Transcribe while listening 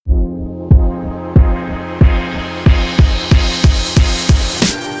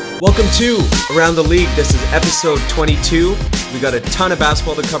Welcome to Around the League. This is episode 22. We got a ton of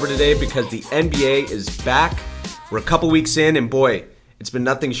basketball to cover today because the NBA is back. We're a couple weeks in, and boy, it's been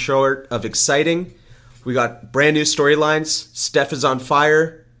nothing short of exciting. We got brand new storylines. Steph is on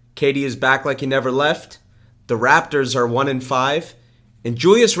fire. KD is back like he never left. The Raptors are 1-5. And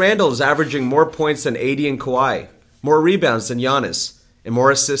Julius Randle is averaging more points than AD and Kawhi, more rebounds than Giannis, and more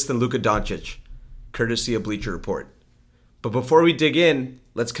assists than Luka Doncic, courtesy of Bleacher Report. But before we dig in,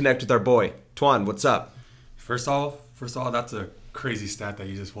 let's connect with our boy. Twan, what's up? First of all, that's a crazy stat that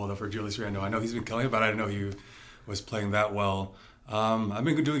you just pulled up for Julius Randle. I know he's been killing it, but I didn't know he was playing that well. I've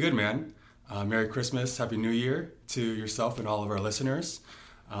been doing good, man. Merry Christmas, Happy New Year to yourself and all of our listeners.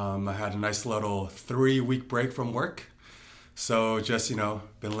 I had a nice little 3-week break from work. So just,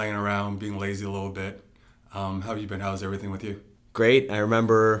 been laying around, being lazy a little bit. How have you been? How's everything with you? Great. I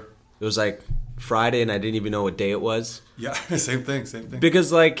remember it was like Friday and I didn't even know what day it was. Yeah, same thing.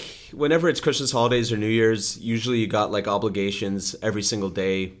 Because whenever it's Christmas holidays or New Year's, usually you got obligations every single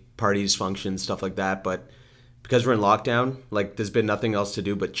day, parties, functions, stuff like that. But because we're in lockdown, there's been nothing else to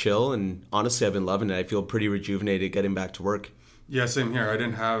do but chill. And honestly, I've been loving it. I feel pretty rejuvenated getting back to work. Yeah, same here. I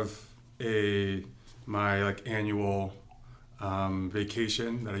didn't have my annual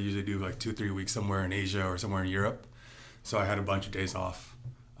vacation that I usually do 2-3 weeks somewhere in Asia or somewhere in Europe. So I had a bunch of days off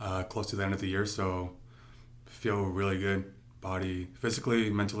close to the end of the year. So feel really good. Body,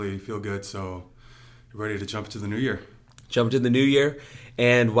 physically, mentally feel good. So ready to jump into the new year.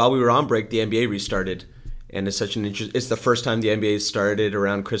 And while we were on break, the NBA restarted. And it's such it's the first time the NBA started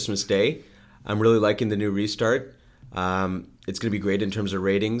around Christmas Day. I'm really liking the new restart. It's going to be great in terms of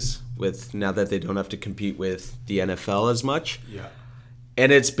ratings with now that they don't have to compete with the NFL as much. Yeah.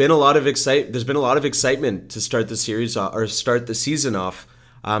 And it's been a lot of there's been a lot of excitement to start the series or start the season off.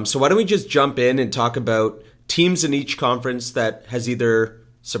 So why don't we just jump in and talk about teams in each conference that has either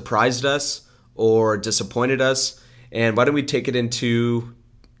surprised us or disappointed us. And why don't we take it into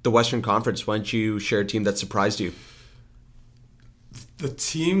the Western Conference? Why don't you share a team that surprised you? The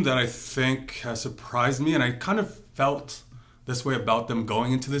team that I think has surprised me, and I kind of felt this way about them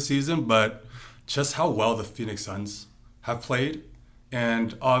going into the season, but just how well the Phoenix Suns have played.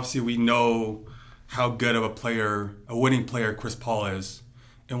 And obviously we know how good of a winning player Chris Paul is,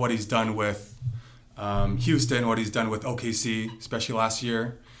 and what he's done with Houston, what he's done with OKC, especially last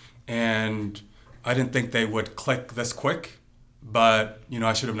year. And I didn't think they would click this quick, but,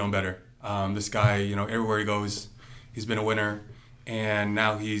 I should have known better. This guy, everywhere he goes, he's been a winner. And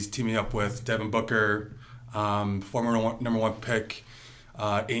now he's teaming up with Devin Booker, former number one pick,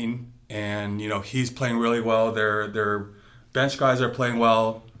 Ayton. And, he's playing really well. Their bench guys are playing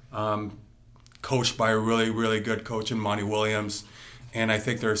well, coached by a really, really good coach in Monty Williams. And I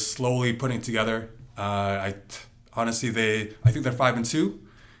think they're slowly putting together. I think they're 5-2.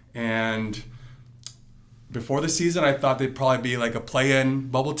 And before the season, I thought they'd probably be a play-in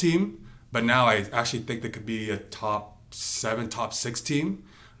bubble team. But now I actually think they could be a top 7, top 6 team.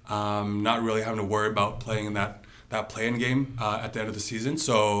 Not really having to worry about playing in that play-in game at the end of the season.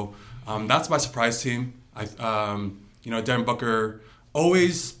 So that's my surprise team. Devin Booker,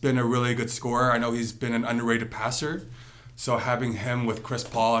 always been a really good scorer. I know he's been an underrated passer. So having him with Chris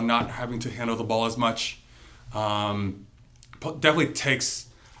Paul and not having to handle the ball as much definitely takes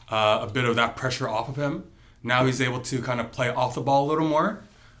a bit of that pressure off of him. Now he's able to kind of play off the ball a little more,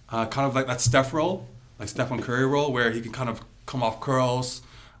 kind of like that Steph role, like Stephen Curry role, where he can kind of come off curls,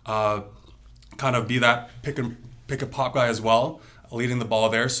 kind of be that pick and pop guy as well, leading the ball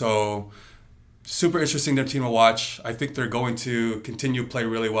there. So super interesting their team to watch. I think they're going to continue to play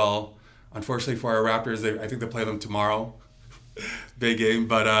really well. Unfortunately for our Raptors, I think they play them tomorrow. Big game,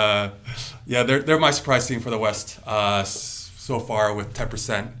 but they're my surprise team for the West so far, with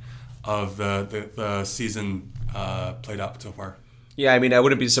 10% of the season played out so far. Yeah, I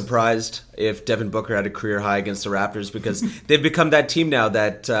wouldn't be surprised if Devin Booker had a career high against the Raptors because they've become that team now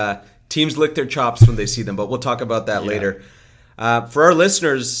that teams lick their chops when they see them, but we'll talk about that later. For our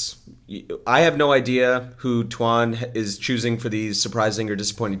listeners, I have no idea who Twan is choosing for these surprising or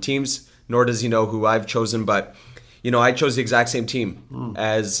disappointing teams, nor does he know who I've chosen, but I chose the exact same team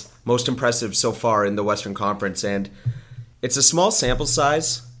as most impressive so far in the Western Conference, and it's a small sample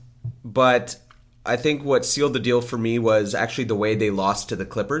size, but I think what sealed the deal for me was actually the way they lost to the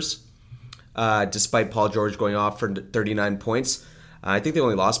Clippers, despite Paul George going off for 39 points. I think they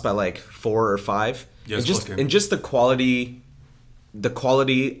only lost by 4 or 5. Yes, and just the quality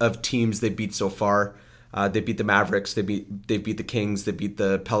of teams they beat so far. They beat the Mavericks, they beat the Kings, they beat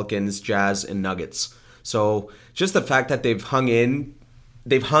the Pelicans, Jazz, and Nuggets. So just the fact that they've hung in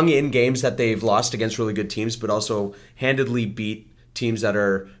games that they've lost against really good teams, but also handedly beat teams that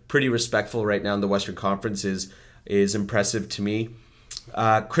are pretty respectful right now in the Western Conference is impressive to me.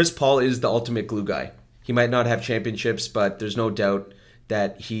 Chris Paul is the ultimate glue guy. He might not have championships, but there's no doubt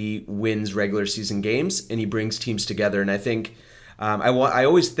that he wins regular season games and he brings teams together. And I think I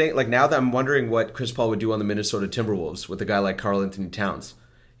always think, like, now that I'm wondering what Chris Paul would do on the Minnesota Timberwolves with a guy like Karl Anthony Towns.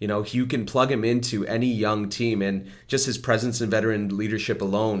 You know, you can plug him into any young team, and just his presence and veteran leadership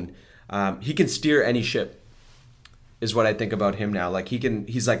alone, he can steer any ship, is what I think about him now. Like,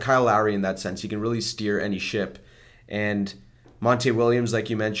 he's like Kyle Lowry in that sense. He can really steer any ship. And Monte Williams,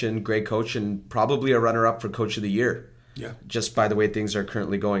 like you mentioned, great coach and probably a runner-up for Coach of the Year. Yeah. Just by the way things are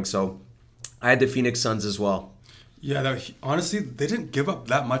currently going. So I had the Phoenix Suns as well. Yeah, honestly, they didn't give up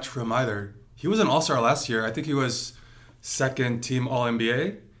that much for him either. He was an All-Star last year. I think he was second team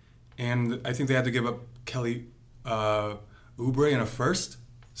All-NBA. And I think they had to give up Kelly Oubre in a first.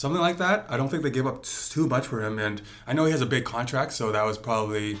 Something like that. I don't think they gave up too much for him. And I know he has a big contract, so that was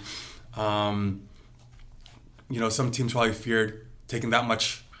probably, some teams probably feared taking that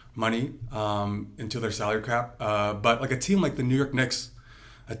much money into their salary cap. But like a team like the New York Knicks,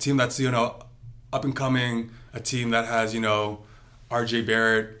 a team that's, up and coming, a team that has, RJ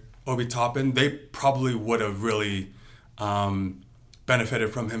Barrett, Obi Toppin, they probably would have really benefited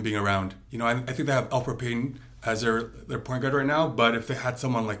from him being around. I think they have Elfrid Payton as their point guard right now, but if they had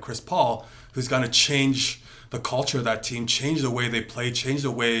someone like Chris Paul, who's going to change the culture of that team, change the way they play, change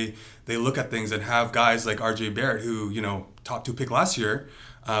the way they look at things, and have guys like RJ Barrett, who, top 2 pick last year,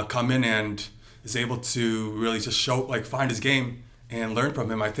 come in and is able to really just find his game and learn from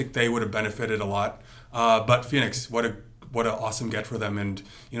him, I think they would have benefited a lot. But Phoenix, what an awesome get for them. And,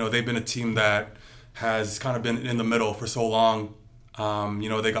 they've been a team that has kind of been in the middle for so long.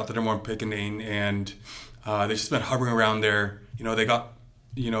 They got the number 1 pick in Nain, and they've just been hovering around there. They got,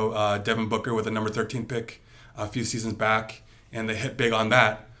 Devin Booker with the number 13 pick a few seasons back, and they hit big on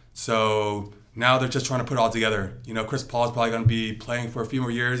that. So now they're just trying to put it all together. Chris Paul is probably going to be playing for a few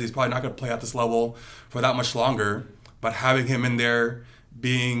more years. He's probably not going to play at this level for that much longer. But having him in there,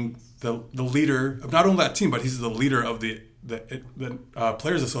 being the leader of not only that team, but he's the leader of the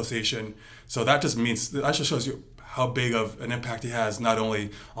Players Association. So that just shows you how big of an impact he has, not only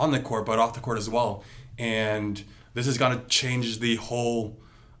on the court, but off the court as well. And this is going to change the whole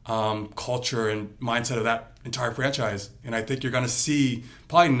culture and mindset of that entire franchise. And I think you're going to see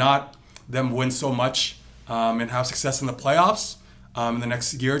probably not them win so much and have success in the playoffs in the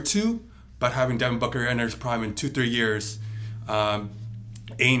next year or two, but having Devin Booker enter his prime in 2-3 years,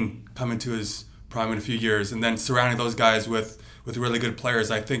 Ain come into his prime in a few years, and then surrounding those guys with really good players,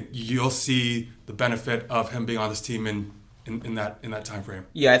 I think you'll see the benefit of him being on this team in that time frame.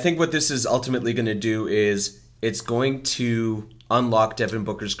 Yeah, I think what this is ultimately going to do is it's going to unlock Devin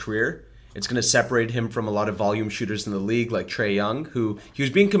Booker's career. It's going to separate him from a lot of volume shooters in the league, like Trae Young, who he was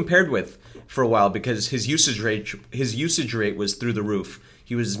being compared with for a while because his usage rate was through the roof.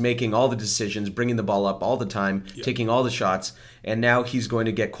 He was making all the decisions, bringing the ball up all the time, taking all the shots, and now he's going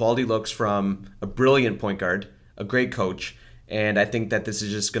to get quality looks from a brilliant point guard, a great coach, and I think that this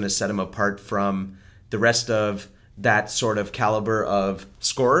is just going to set him apart from the rest of that sort of caliber of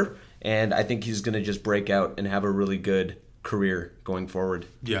scorer, and I think he's going to just break out and have a really good career going forward.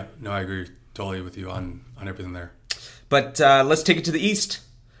 Yeah, no, I agree totally with you on everything there. But let's take it to the East.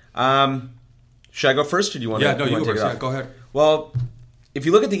 Should I go first, or do you want to? Yeah, no, you go first. Yeah, go ahead. Well, if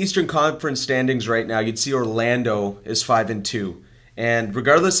you look at the Eastern Conference standings right now, you'd see Orlando is 5-2, and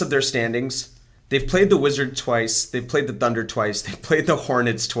regardless of their standings, they've played the Wizards twice, they've played the Thunder twice, they've played the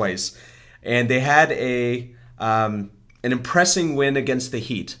Hornets twice, and they had an impressive win against the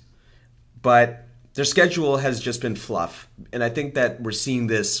Heat, but their schedule has just been fluff. And I think that we're seeing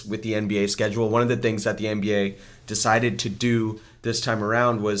this with the NBA schedule. One of the things that the NBA decided to do this time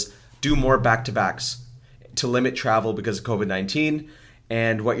around was do more back-to-backs to limit travel because of COVID-19.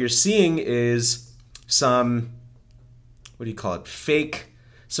 And what you're seeing is some fake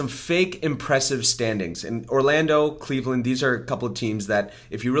impressive standings. In Orlando, Cleveland, these are a couple of teams that,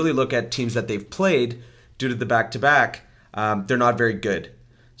 if you really look at teams that they've played due to the back-to-back, they're not very good.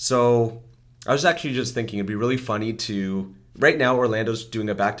 So I was actually just thinking it'd be really funny to... Right now, Orlando's doing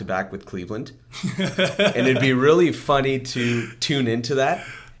a back-to-back with Cleveland. And it'd be really funny to tune into that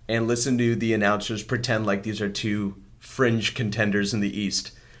and listen to the announcers pretend like these are two fringe contenders in the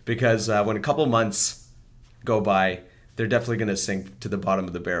East. Because when a couple months go by, they're definitely going to sink to the bottom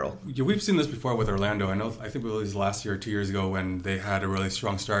of the barrel. Yeah, we've seen this before with Orlando. I think it was last year or 2 years ago when they had a really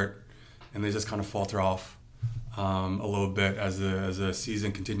strong start and they just kind of falter off a little bit as the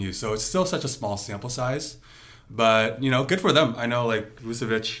season continues. So it's still such a small sample size. But, good for them. I know,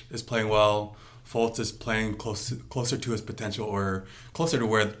 Vucevic is playing well. Fultz is playing closer to his potential, or closer to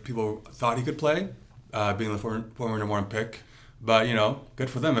where people thought he could play, being the former number one pick. But, good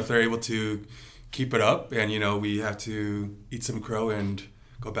for them if they're able to keep it up. And, we have to eat some crow and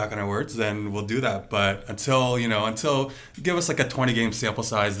go back on our words, then we'll do that. But until give us like a 20-game sample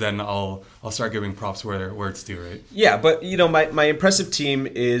size, then I'll start giving props where it's due, right? Yeah, but, my impressive team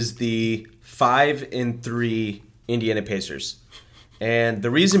is the 5-3 Indiana Pacers. And the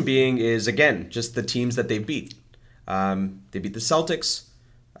reason being is, again, just the teams that they beat. They beat the Celtics.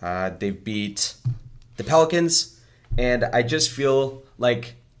 They beat the Pelicans. And I just feel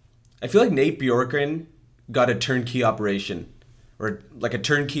like Nate Bjorkgren got a turnkey operation, or like a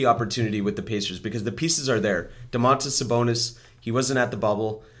turnkey opportunity with the Pacers, because the pieces are there. Domantas Sabonis, he wasn't at the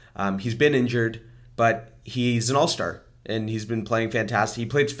bubble. He's been injured, but he's an all-star. And he's been playing fantastic. He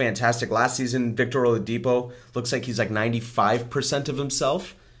played fantastic last season. Victor Oladipo looks like he's like 95% of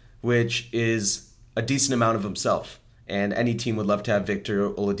himself, which is a decent amount of himself. And any team would love to have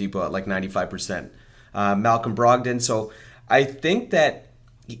Victor Oladipo at like 95%. Malcolm Brogdon. So I think that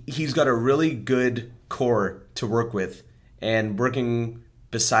he's got a really good core to work with. And working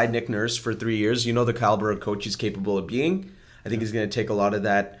beside Nick Nurse for 3 years, the caliber of coach he's capable of being. I think he's going to take a lot of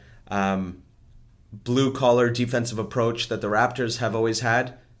that blue-collar defensive approach that the Raptors have always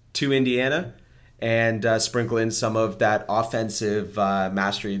had to Indiana, and sprinkle in some of that offensive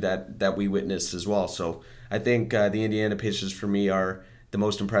mastery that we witnessed as well. So I think the Indiana Pacers, for me, are the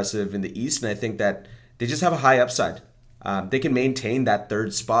most impressive in the East, and I think that they just have a high upside. They can maintain that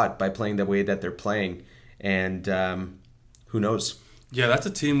third spot by playing the way that they're playing, and who knows? Yeah, that's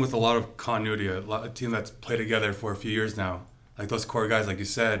a team with a lot of continuity, a team that's played together for a few years now. Like those core guys, like you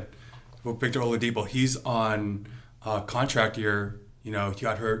said, Victor Oladipo, he's on contract year. He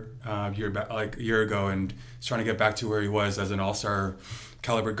got hurt a year ago, and he's trying to get back to where he was as an all-star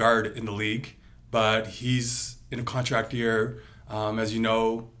caliber guard in the league. But he's in a contract year. As you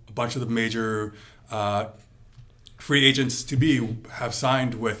know, a bunch of the major free agents to be have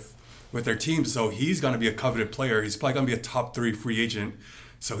signed with their teams, so he's going to be a coveted player. He's probably going to be a top 3 free agent,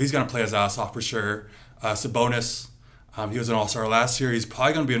 so he's going to play his ass off for sure. Sabonis, he was an all-star last year. He's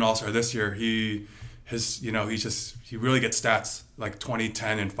probably going to be an all-star this year. He really gets stats like 20,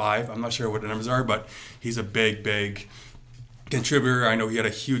 10, and 5. I'm not sure what the numbers are, but he's a big contributor. I know he had a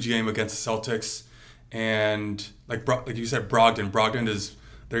huge game against the Celtics, and like you said, Brogdon is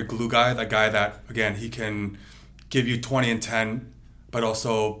their glue guy. That guy that, again, he can give you 20 and 10, but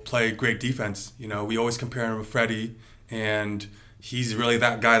also play great defense. We always compare him with Freddie, and he's really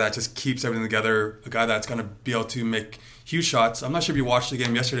that guy that just keeps everything together, a guy that's going to be able to make huge shots. I'm not sure if you watched the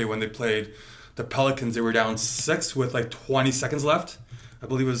game yesterday when they played the Pelicans. They were down 6 with like 20 seconds left. I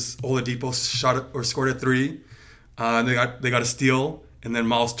believe it was Oladipo shot or scored a 3. And they got a steal, and then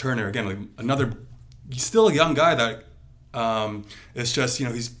Miles Turner, again, like another, still a young guy that it's just,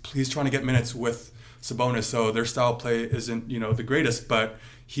 he's trying to get minutes with Sabonis, so their style of play isn't, the greatest, but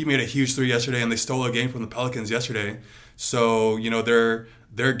he made a huge 3 yesterday, and they stole a game from the Pelicans yesterday. So,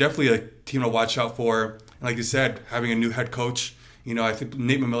 they're definitely a team to watch out for. And like you said, having a new head coach, I think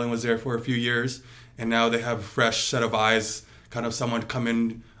Nate McMillan was there for a few years, and now they have a fresh set of eyes, kind of someone come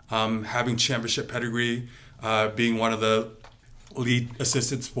in, having championship pedigree, being one of the lead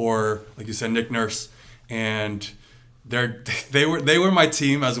assistants for, like you said, Nick Nurse. And they were my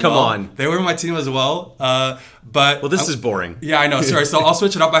team as well. Come on. They were my team as well. But this is boring. Yeah, I know. Sorry. So I'll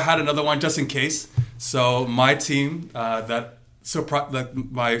switch it up. I had another one just in case. So my team,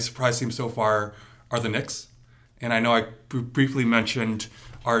 my surprise team so far are the Knicks. And I know I briefly mentioned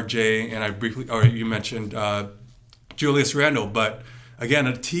RJ, and you mentioned Julius Randle. But again,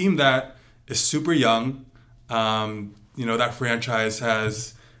 a team that is super young. That franchise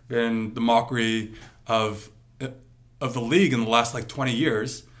has been the mockery of the league in the last 20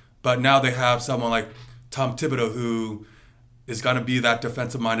 years, but now they have someone like Tom Thibodeau who is going to be that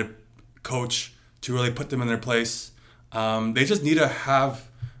defensive-minded coach to really put them in their place. They just need to have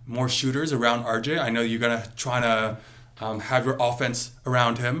more shooters around RJ. I know you're going to try to have your offense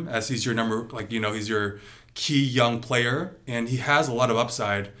around him, as he's your he's your key young player, and he has a lot of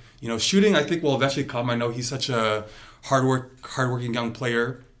upside. Shooting I think will eventually come. I know he's such a hardworking young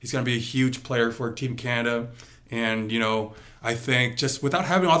player. He's going to be a huge player for Team Canada. And, I think just without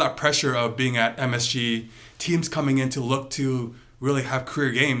having all that pressure of being at MSG, teams coming in to look to really have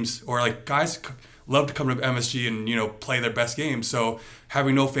career games, or guys love to come to MSG and, play their best games. So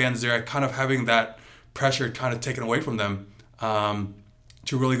having no fans there, kind of having that pressure kind of taken away from them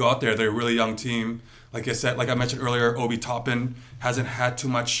to really go out there. They're a really young team. Like I mentioned earlier, Obi Toppin hasn't had too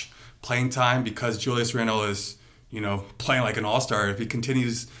much playing time because Julius Randle is playing like an all-star. If he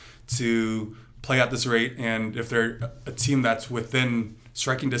continues to play at this rate, and if they're a team that's within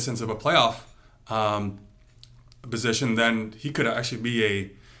striking distance of a playoff position, then he could actually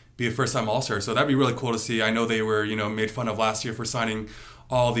be a first-time all-star. So that'd be really cool to see. I know they were made fun of last year for signing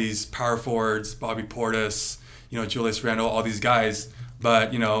all these power forwards, Bobby Portis, Julius Randle, all these guys,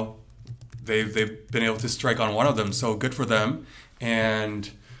 but they've been able to strike on one of them. So good for them. And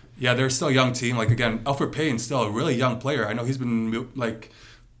yeah, they're still a young team. Like again, Elfrid Payton's still a really young player. I know he's been moved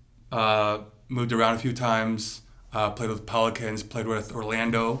around a few times. Played with Pelicans, played with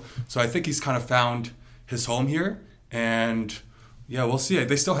Orlando. So I think he's kind of found his home here. And yeah, we'll see.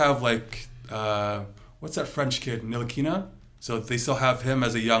 They still have what's that French kid, Ntilikina? So they still have him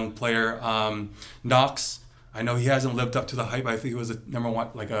as a young player. Knox, I know he hasn't lived up to the hype. I think he was a number one,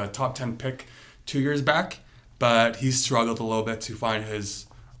 like a top 10 pick 2 years back. But he's struggled a little bit to find his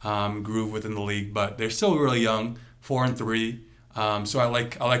groove within the league. But they're still really young, 4-3. So I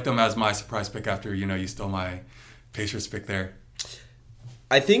like them as my surprise pick after you stole my Pacers pick there.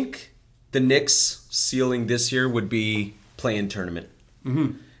 I think the Knicks' ceiling this year would be play-in tournament.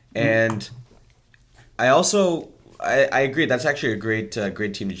 Mm-hmm. And I agree. That's actually a great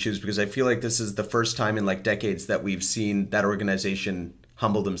team to choose, because I feel like this is the first time in decades that we've seen that organization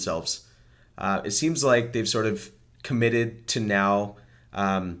humble themselves. It seems like they've sort of committed to now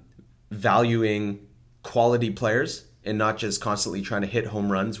valuing quality players and not just constantly trying to hit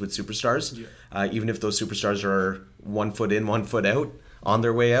home runs with superstars, even if those superstars are 1 foot in, 1 foot out, on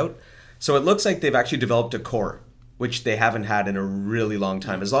their way out. So it looks like they've actually developed a core, which they haven't had in a really long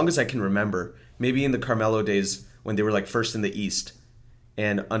time, as long as I can remember. Maybe in the Carmelo days when they were first in the East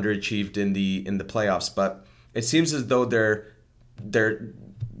and underachieved in the playoffs. But it seems as though they're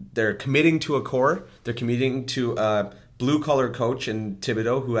committing to a core. They're committing to a blue-collar coach in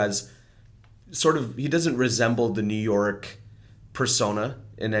Thibodeau, who has he doesn't resemble the New York persona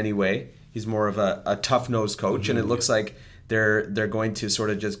in any way. He's more of a tough-nosed coach, and it looks like they're going to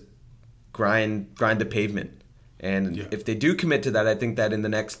sort of just grind the pavement. And if they do commit to that, I think that in the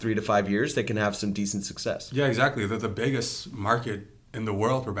next 3 to 5 years, they can have some decent success. Yeah, exactly. They're the biggest market in the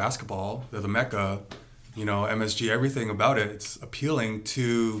world for basketball. They're the mecca. MSG, everything about it. It's appealing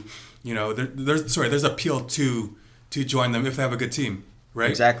to, there's appeal to join them if they have a good team, right?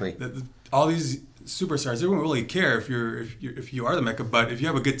 Exactly. All these superstars, they won't really care if you are the mecca, but if you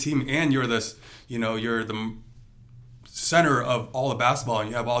have a good team and you're you're the center of all the basketball and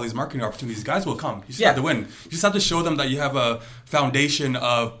you have all these marketing opportunities, guys will come. You just have to win. You just have to show them that you have a foundation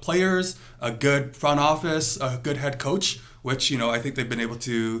of players, a good front office, a good head coach, which I think they've been able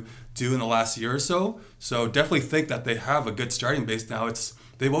to do in the last year or so. So definitely think that they have a good starting base now.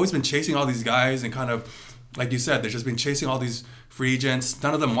 They've always been chasing all these guys and kind of, like you said, they've just been chasing all these free agents.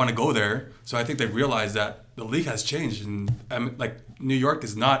 None of them want to go there. So I think they've realized that the league has changed, and New York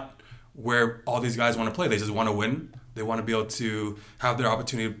is not where all these guys want to play. They just want to win. They want to be able to have their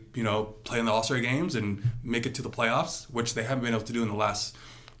opportunity, play in the All-Star games and make it to the playoffs, which they haven't been able to do in the last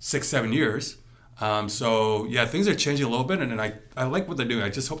 6-7 years. So yeah, things are changing a little bit, and I like what they're doing. I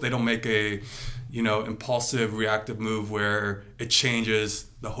just hope they don't make a, impulsive, reactive move where it changes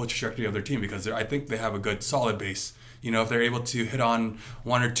the whole trajectory of their team, because I think they have a good, solid base. If they're able to hit on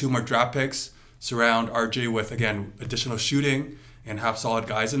 1 or 2 more draft picks, surround RJ with, again, additional shooting, and have solid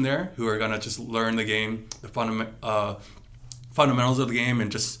guys in there who are going to just learn the game, the fundamentals of the game,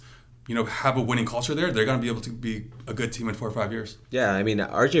 and just have a winning culture there, they're going to be able to be a good team in 4 or 5 years. Yeah, I mean,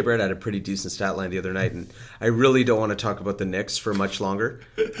 RJ Barrett had a pretty decent stat line the other night, and I really don't want to talk about the Knicks for much longer.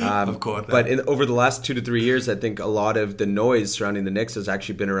 Of course. But over the last 2 to 3 years, I think a lot of the noise surrounding the Knicks has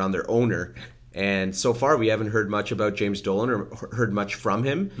actually been around their owner. And so far, we haven't heard much about James Dolan or heard much from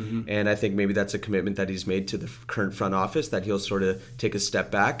him. Mm-hmm. And I think maybe that's a commitment that he's made to the current front office, that he'll sort of take a step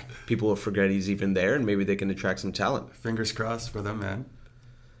back. People will forget he's even there, and maybe they can attract some talent. Fingers crossed for them, man.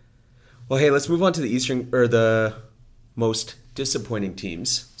 Well, hey, let's move on to the most disappointing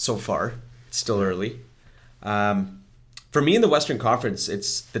teams so far. It's still early. For me in the Western Conference,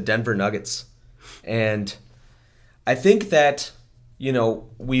 it's the Denver Nuggets. And I think that,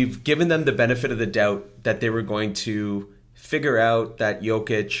 we've given them the benefit of the doubt that they were going to figure out that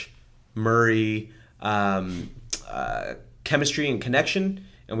Jokic, Murray, chemistry and connection.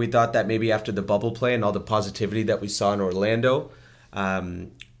 And we thought that maybe after the bubble play and all the positivity that we saw in Orlando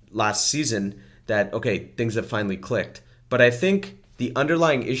last season, that, okay, things have finally clicked. But I think the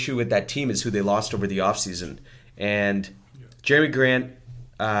underlying issue with that team is who they lost over the offseason. And Jeremy Grant,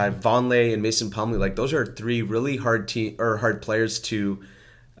 Vonleh, and Mason Plumlee, those are 3 really hard players to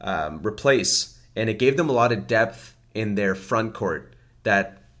replace. And it gave them a lot of depth in their front court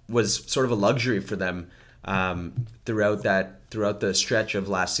that was sort of a luxury for them. throughout the stretch of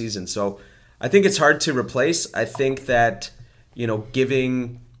last season. So I think it's hard to replace. I think that,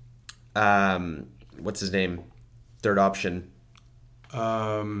 giving what's his name, third option,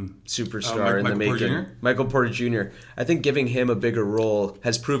 superstar in the making, Michael Porter Jr. I think giving him a bigger role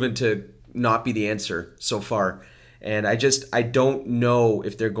has proven to not be the answer so far. And I don't know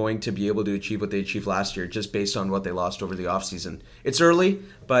if they're going to be able to achieve what they achieved last year just based on what they lost over the offseason. It's early,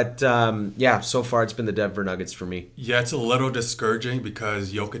 but so far it's been the Denver Nuggets for me. Yeah, it's a little discouraging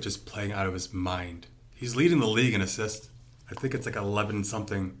because Jokic is playing out of his mind. He's leading the league in assists. I think it's like 11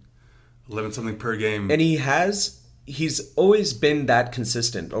 something per game. And he's always been that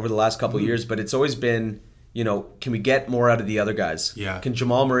consistent over the last couple of years, but it's always been, can we get more out of the other guys? Yeah. Can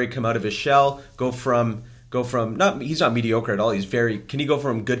Jamal Murray come out of his shell, go from he's not mediocre at all. Can he go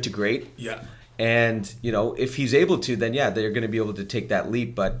from good to great? Yeah. And, if he's able to, then they're going to be able to take that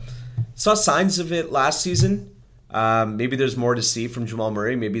leap. But saw signs of it last season. Maybe there's more to see from Jamal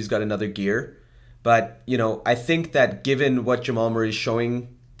Murray. Maybe he's got another gear. But, I think that given what Jamal Murray is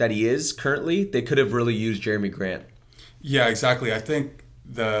showing that he is currently, they could have really used Jeremy Grant. Yeah, exactly. I think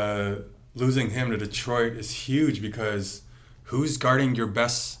losing him to Detroit is huge because who's guarding the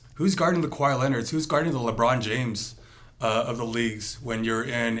Kawhi Leonards? Who's guarding the LeBron James of the leagues when you're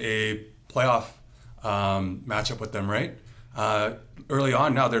in a playoff matchup with them, right? Early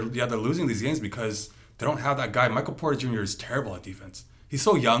on now, they're losing these games because they don't have that guy. Michael Porter Jr. is terrible at defense. He's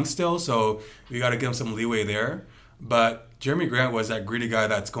so young still, so we got to give him some leeway there. But Jeremy Grant was that greedy guy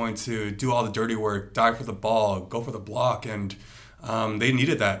that's going to do all the dirty work, dive for the ball, go for the block, and they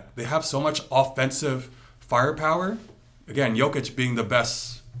needed that. They have so much offensive firepower. Again, Jokic being the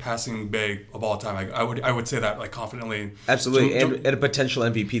best passing big of all time. I would say that confidently. Absolutely, and a potential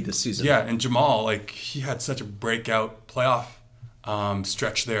MVP this season. Yeah, and Jamal, he had such a breakout playoff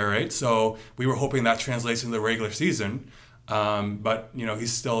stretch there, right? So we were hoping that translates into the regular season, but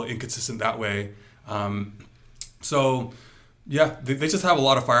he's still inconsistent that way. So yeah, they just have a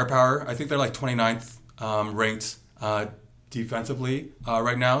lot of firepower. I think they're 29th ranked defensively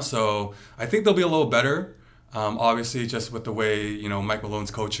right now. So I think they'll be a little better. Obviously, just with the way Mike Malone's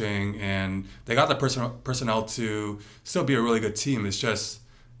coaching, and they got the personnel to still be a really good team. It's just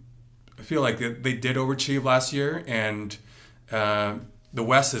I feel like they did overachieve last year, and the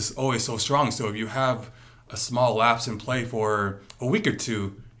West is always so strong. So if you have a small lapse in play for a week or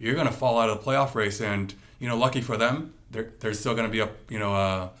two, you're gonna fall out of the playoff race. And lucky for them, they're still gonna be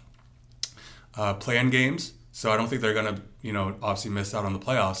play-in games. So I don't think they're gonna obviously miss out on the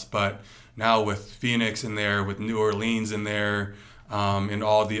playoffs, but now with Phoenix in there, with New Orleans in there, and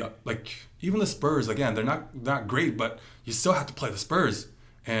all the even the Spurs, again, they're not great, but you still have to play the Spurs,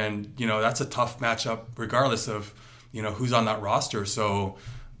 and that's a tough matchup regardless of who's on that roster. So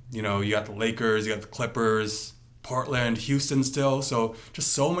you got the Lakers, you got the Clippers, Portland, Houston still. So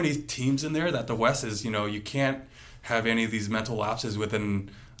just so many teams in there that the West is you can't have any of these mental lapses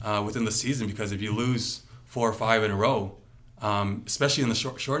within the season, because if you lose 4 or 5 in a row, especially in the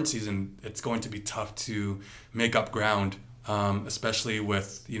shortened season, it's going to be tough to make up ground, especially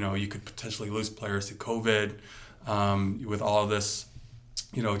with, you could potentially lose players to COVID, with all of this,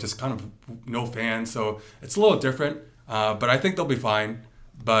 just kind of no fans. So it's a little different, but I think they'll be fine.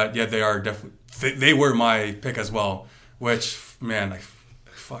 But yeah, they are definitely, they were my pick as well, which, man,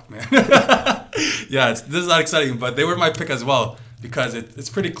 fuck, man. Yeah, this is not exciting, but they were my pick as well, because it's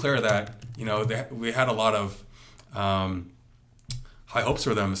pretty clear that, we had a lot of high hopes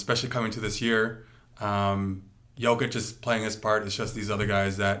for them, especially coming to this year. Jokic is playing his part. It's just these other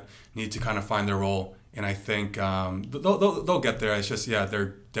guys that need to kind of find their role. And I think they'll get there. It's just,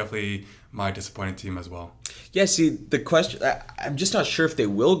 they're definitely my disappointing team as well. Yeah, see, the question, I'm just not sure if they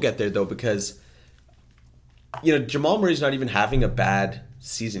will get there, though, because, Jamal Murray's not even having a bad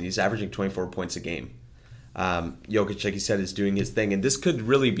season. He's averaging 24 points a game. Jokic, like you said, is doing his thing. And this could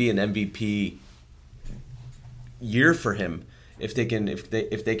really be an MVP year for him if they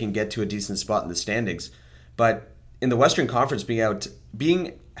can get to a decent spot in the standings. But in the Western Conference,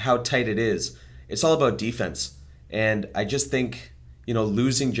 being how tight it is, it's all about defense. And I just think,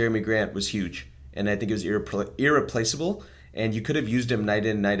 losing Jeremy Grant was huge. And I think it was irreplaceable. And you could have used him night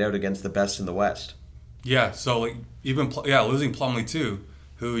in, night out against the best in the West. Yeah, so losing Plumlee too,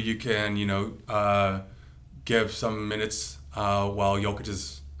 who you can, give some minutes while Jokic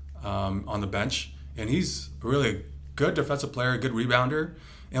is on the bench. And he's really a good defensive player, good rebounder.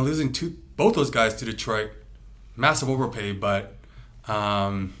 And losing both those guys to Detroit, massive overpay. But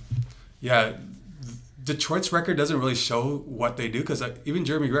Detroit's record doesn't really show what they do, because even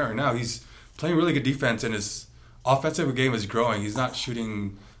Jeremy Grant right now, he's playing really good defense, and his offensive game is growing. He's not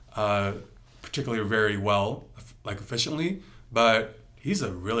shooting particularly very well, like efficiently, but he's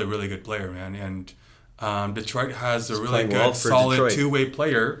a really, really good player, man. And Detroit has a really good, well solid Detroit. Two-way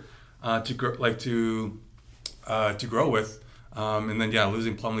player to grow with. And then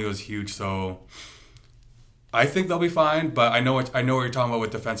losing Plumlee was huge. So I think they'll be fine. But I know what you're talking about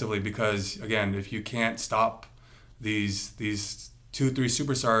with defensively, because again, if you can't stop these 2-3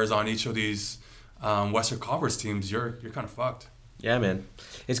 superstars on each of these Western Conference teams, you're kind of fucked. Yeah, man,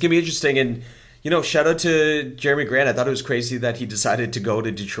 it's gonna be interesting. And shout out to Jeremy Grant. I thought it was crazy that he decided to go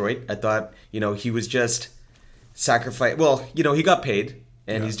to Detroit. I thought he was just sacrificed. Well, he got paid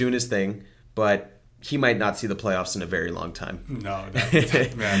and he's doing his thing, but he might not see the playoffs in a very long time. No,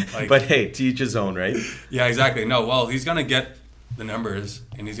 man. But hey, to each his own, right? Yeah, exactly. No, well, he's gonna get the numbers,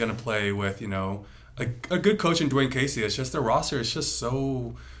 and he's gonna play with a good coach in Dwayne Casey. It's just the roster is just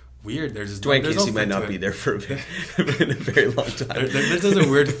so weird. Dwayne Casey might not be there for in a very long time. This is a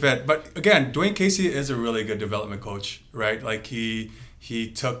weird fit. But again, Dwayne Casey is a really good development coach, right? Like he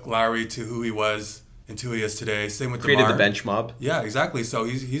took Lowry to who he was and to who he is today. Same with created DeMar. The bench mob. Yeah, exactly. So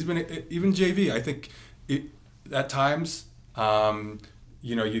he's been, even JV, I think at times,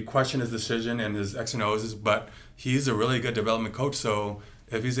 you question his decision and his X and O's, but he's a really good development coach. So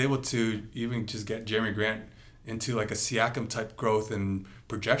if he's able to even just get Jeremy Grant into like a Siakam type growth and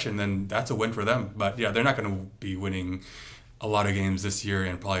projection, then that's a win for them. But yeah, they're not going to be winning a lot of games this year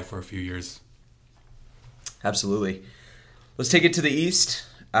and probably for a few years. Absolutely. Let's take it to the East.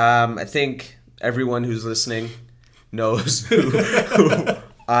 I think everyone who's listening knows who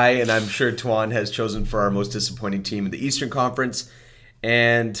I, and I'm sure Tuan, has chosen for our most disappointing team in the Eastern Conference.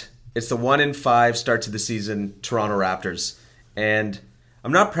 And it's the 1-5 start to the season Toronto Raptors. And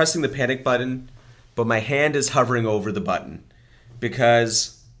I'm not pressing the panic button, but my hand is hovering over the button.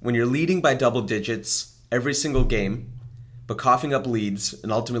 Because when you're leading by double digits every single game, but coughing up leads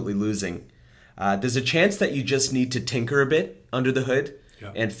and ultimately losing, there's a chance that you just need to tinker a bit under the hood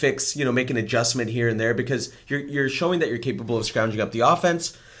and fix, make an adjustment here and there, because you're showing that you're capable of scrounging up the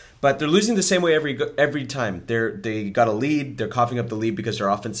offense, but they're losing the same way every time. They got a lead, they're coughing up the lead because their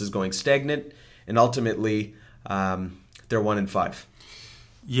offense is going stagnant, and ultimately they're 1-5.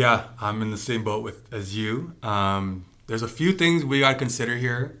 Yeah, I'm in the same boat as you. There's a few things we got to consider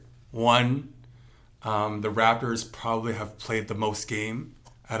here. One, the Raptors probably have played the most game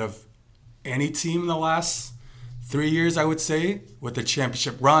out of any team in the last 3 years, I would say, with the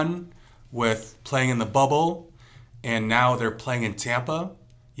championship run, with playing in the bubble, and now they're playing in Tampa.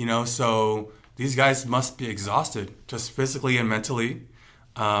 So these guys must be exhausted, just physically and mentally,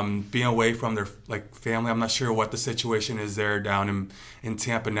 being away from their family. I'm not sure what the situation is there down in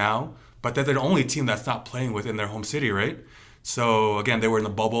Tampa now, but they're the only team that's not playing within their home city, right? So again, they were in the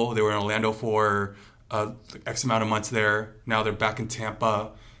bubble. They were in Orlando for X amount of months there. Now they're back in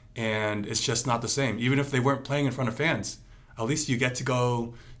Tampa, and it's just not the same. Even if they weren't playing in front of fans, at least you get to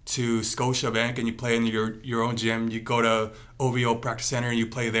go to Scotiabank and you play in your own gym. You go to OVO Practice Center and you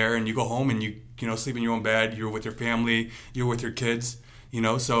play there, and you go home and you sleep in your own bed. You're with your family. You're with your kids.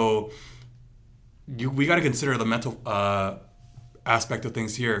 So we got to consider the mental aspect of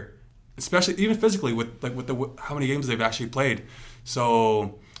things here, especially even physically with how many games they've actually played.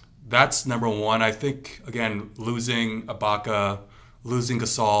 So that's number one. I think again, losing Ibaka, losing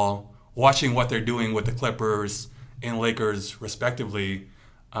Gasol, watching what they're doing with the Clippers and Lakers respectively,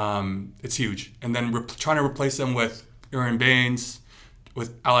 it's huge. And then trying to replace them with Aaron Baines,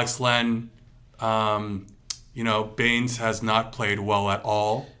 with Alex Len. Baines has not played well at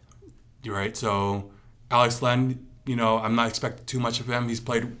all. You're right. So Alex Len, I'm not expecting too much of him. He's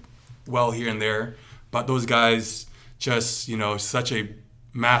played well here and there, but those guys just, such a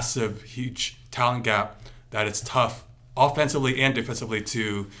massive, huge talent gap that it's tough offensively and defensively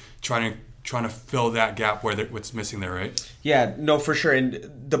to trying to fill that gap what's missing there, right? Yeah, no, for sure.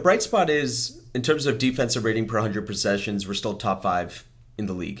 And the bright spot is, in terms of defensive rating per 100 possessions, we're still top 5 in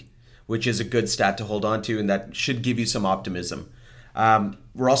the league, which is a good stat to hold on to, and that should give you some optimism.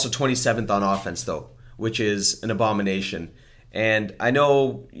 We're also 27th on offense, though, which is an abomination. And I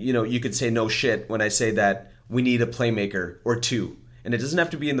know, you could say no shit when I say that we need a playmaker or two. And it doesn't have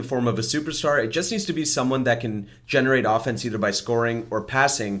to be in the form of a superstar. It just needs to be someone that can generate offense either by scoring or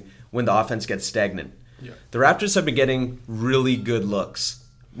passing when the offense gets stagnant. Yeah. The Raptors have been getting really good looks.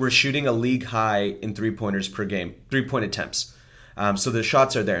 We're shooting a league high in three-pointers per game, 3-point attempts. So the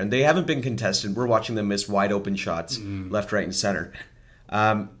shots are there, and they haven't been contested. We're watching them miss wide open shots, left, right, and center.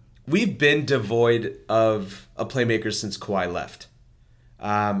 We've been devoid of a playmaker since Kawhi left.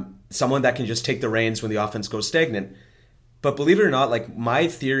 Someone that can just take the reins when the offense goes stagnant. But believe it or not, my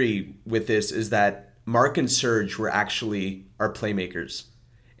theory with this is that Mark and Serge were actually our playmakers.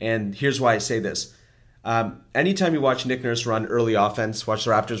 And here's why I say this. Anytime you watch Nick Nurse run early offense, watch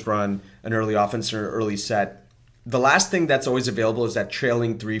the Raptors run an early offense or an early set, the last thing that's always available is that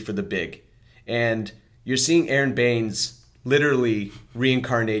trailing three for the big. And you're seeing Aaron Baines literally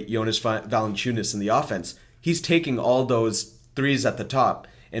reincarnate Jonas Valanciunas in the offense. He's taking all those threes at the top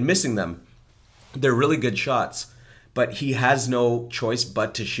and missing them. They're really good shots, but he has no choice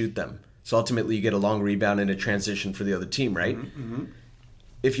but to shoot them. So ultimately you get a long rebound and a transition for the other team, right? Mm-hmm.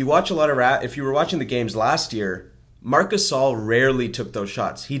 If you watch if you were watching the games last year, Marc Gasol rarely took those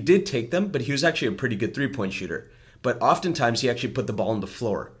shots. He did take them, but he was actually a pretty good three-point shooter. But oftentimes he actually put the ball on the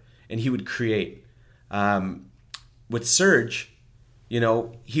floor and he would create. With Serge,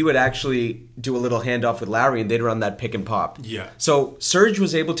 he would actually do a little handoff with Lowry and they'd run that pick and pop. Yeah. So Serge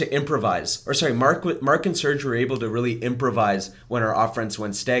was able to improvise. Marc and Serge were able to really improvise when our offense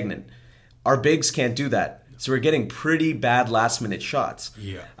went stagnant. Our bigs can't do that. So we're getting pretty bad last-minute shots.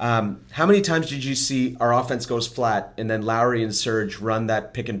 Yeah. How many times did you see our offense goes flat and then Lowry and Serge run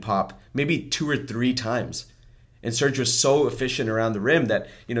that pick and pop? Maybe 2 or 3 times. And Serge was so efficient around the rim that,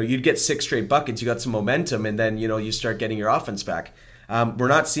 you'd get 6 straight buckets, you got some momentum, and then, you start getting your offense back. We're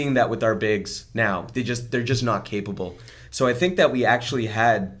not seeing that with our bigs now. They're just not capable. So I think that we actually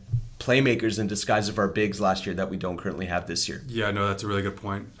had playmakers in disguise of our bigs last year that we don't currently have this year. Yeah, no, that's a really good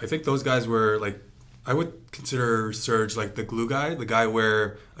point. I think those guys were I would consider Serge like the glue guy, the guy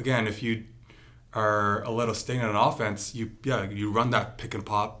where, again, if you are a little stagnant on offense, you run that pick and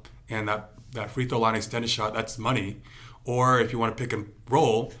pop and that free throw line extended shot, that's money. Or if you want to pick and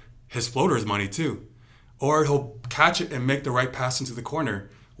roll, his floater is money too. Or he'll catch it and make the right pass into the corner,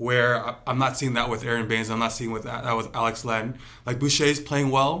 where I'm not seeing that with Aaron Baines. I'm not seeing that with Alex Len. Boucher's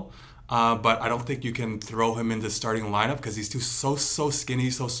playing well, but I don't think you can throw him in the starting lineup because he's so skinny,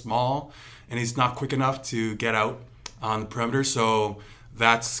 so small, and he's not quick enough to get out on the perimeter. So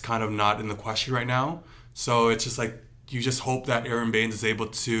that's kind of not in the question right now. So it's just you just hope that Aaron Baines is able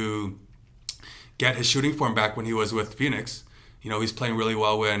to get his shooting form back when he was with Phoenix. He's playing really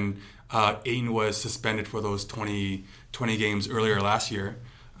well when Ayton was suspended for those 20 games earlier last year.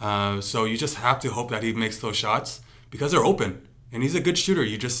 So you just have to hope that he makes those shots because they're open. And he's a good shooter.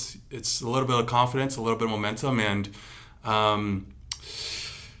 It's a little bit of confidence, a little bit of momentum, and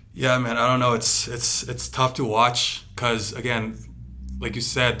yeah, man, I don't know. It's tough to watch because, again, like you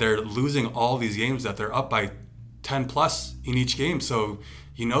said, they're losing all these games that they're up by 10 plus in each game. So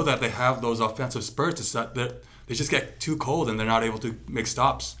that they have those offensive spurts. It's that they just get too cold and they're not able to make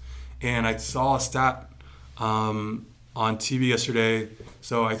stops. And I saw a stat on TV yesterday.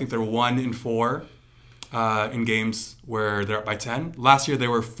 So I think they're 1-4 in games where they're up by 10. Last year they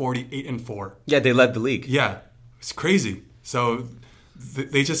were 48-4. Yeah, they led the league. Yeah, it's crazy. So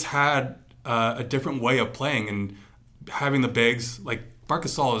they just had a different way of playing and having the bigs. Marc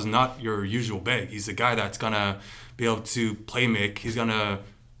Gasol is not your usual big. He's a guy that's gonna be able to play make. He's gonna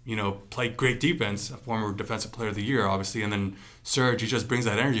play great defense, a former defensive player of the year, obviously. And then Serge, he just brings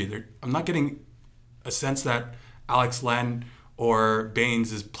that energy. I'm not getting a sense that Alex Len or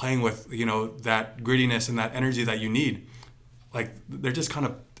Baines is playing with, that grittiness and that energy that you need. They're just kind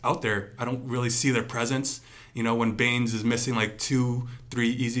of out there. I don't really see their presence. When Baines is missing 2-3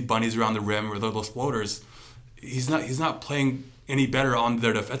 easy bunnies around the rim or those floaters, he's not playing any better on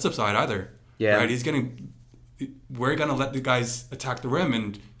their defensive side either. Yeah. Right? We're going to let the guys attack the rim,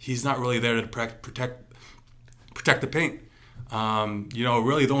 and he's not really there to protect the paint.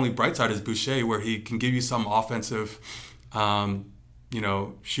 Really the only bright side is Boucher, where he can give you some offensive,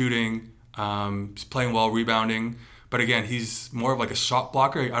 shooting, he's playing well, rebounding. But again, he's more of a shot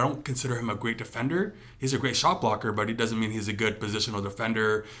blocker. I don't consider him a great defender. He's a great shot blocker, but he doesn't mean he's a good positional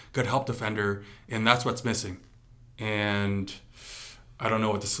defender, good help defender, and that's what's missing. And I don't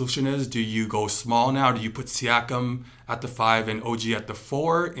know what the solution is. Do you go small now? Do you put Siakam at the 5 and OG at the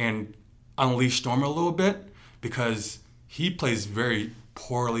 4 and unleash Storm a little bit? Because he plays very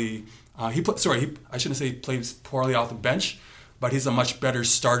poorly. I shouldn't say he plays poorly off the bench, but he's a much better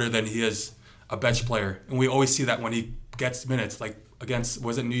starter than he is a bench player. And we always see that when he gets minutes, against,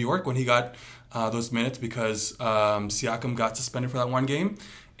 was it New York when he got those minutes because Siakam got suspended for that one game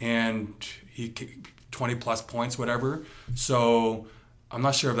and he 20 plus points, whatever. So I'm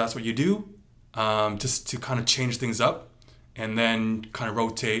not sure if that's what you do, just to kind of change things up and then kind of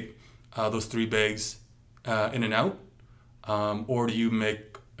rotate those 3 bigs in and out, or do you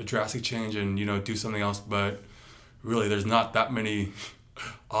make a drastic change and do something else? But really, there's not that many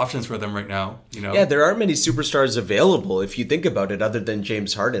options for them right now. Yeah, there aren't many superstars available if you think about it, other than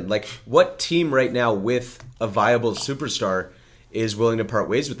James Harden. What team right now with a viable superstar is willing to part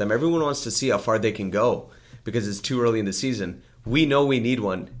ways with them? Everyone wants to see how far they can go because it's too early in the season. we know we need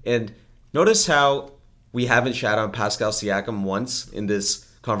one. And notice how we haven't shat on Pascal Siakam once in this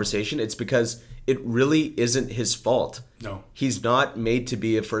conversation. It's because it really isn't his fault. No. He's not made to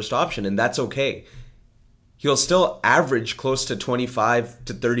be a first option, and that's okay. He'll still average close to 25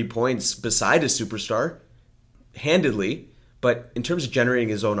 to 30 points beside a superstar, handedly. But in terms of generating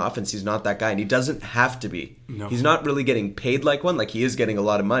his own offense, he's not that guy, and he doesn't have to be. No. He's not really getting paid like one, like he is getting a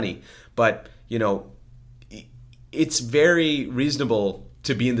lot of money. But, it's very reasonable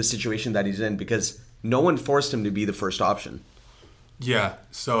to be in the situation that he's in because no one forced him to be the first option. Yeah,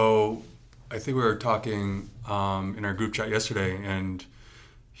 so I think we were talking in our group chat yesterday, and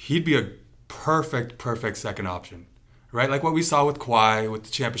he'd be a perfect second option, right? Like what we saw with Kawhi with the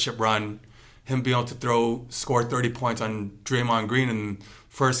championship run, him being able to score 30 points on Draymond Green in the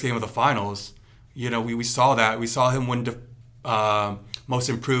first game of the finals. We saw that. We saw him win most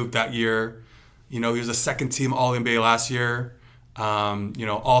improved that year. He was a second team All-NBA last year,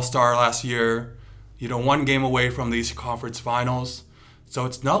 All-Star last year, one game away from the Eastern Conference Finals. So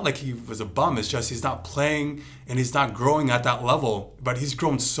it's not like he was a bum. It's just he's not playing and he's not growing at that level. But he's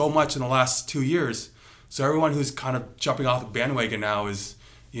grown so much in the last 2 years. So everyone who's kind of jumping off the bandwagon now is,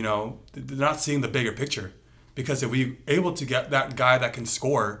 they're not seeing the bigger picture. Because if we're able to get that guy that can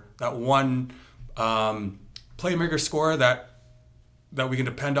score, that one playmaker scorer that we can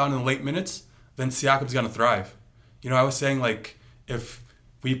depend on in the late minutes, then Siakam's going to thrive. I was saying, like, if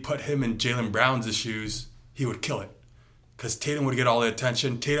we put him in Jaylen Brown's shoes, he would kill it. Because Tatum would get all the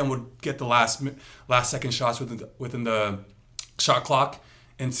attention. Tatum would get the last second shots within the shot clock.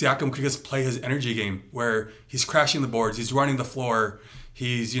 And Siakam could just play his energy game where he's crashing the boards, he's running the floor,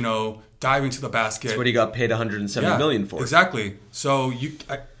 he's, diving to the basket. That's what he got paid $170 million for. Exactly. So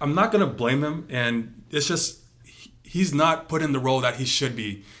I'm not going to blame him. And it's just he's not put in the role that he should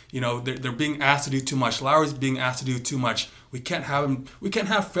be. They're being asked to do too much. Lowry's being asked to do too much. We can't have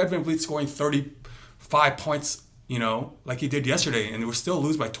Fred VanVleet scoring 35 points, like he did yesterday, and we're still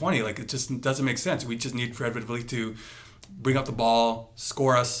lose by 20. Like, it just doesn't make sense. We just need Fred VanVleet to bring up the ball,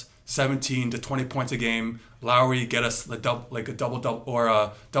 score us 17 to 20 points a game. Lowry get us a double-double or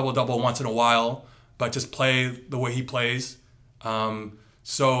a double-double once in a while, but just play the way he plays.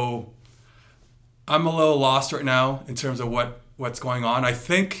 So I'm a little lost right now in terms of what's going on. I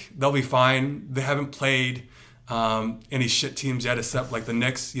think they'll be fine. They haven't played any shit teams yet, except like the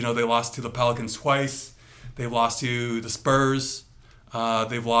Knicks. They lost to the Pelicans twice. They've lost to the Spurs.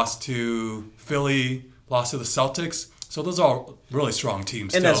 They've lost to Philly. Lost to the Celtics. So those are all really strong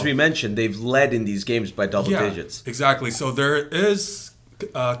teams. And still. as we mentioned, they've led in these games by double digits. Exactly. So there is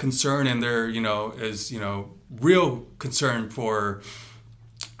concern, and there is real concern for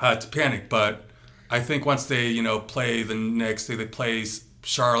to panic. But I think once they play the Knicks, they play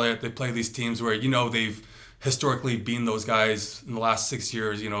Charlotte, they play these teams where they've historically beaten those guys in the last 6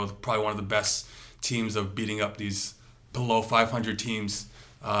 years. Probably one of the best teams of beating up these below 500 teams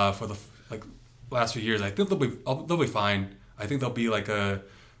for the last few years. I think they'll be fine. I think they'll be like a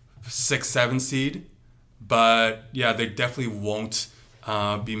 6-7 seed, but yeah, they definitely won't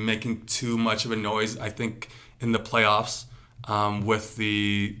be making too much of a noise. I think in the playoffs with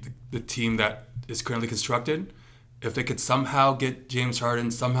the team that is currently constructed, if they could somehow get James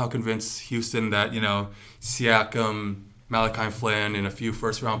Harden, somehow convince Houston that Siakam, Malachi Flynn, and a few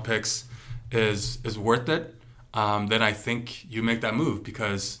first round picks is worth it, then I think you make that move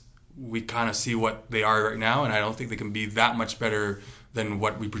because we kind of see what they are right now, and I don't think they can be that much better than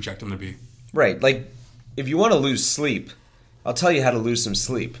what we project them to be. Right. Like, if you want to lose sleep, I'll tell you how to lose some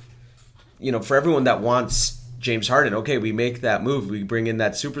sleep. For everyone that wants James Harden, okay, we make that move. We bring in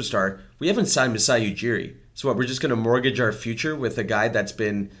that superstar. We haven't signed Masai Ujiri. So what, we're just going to mortgage our future with a guy that's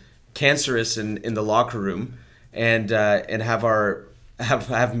been cancerous in the locker room and have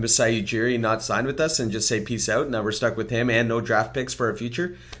Masai Ujiri not sign with us and just say peace out. Now we're stuck with him and no draft picks for our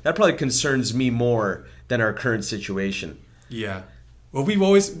future. That probably concerns me more than our current situation. Yeah. Well, we've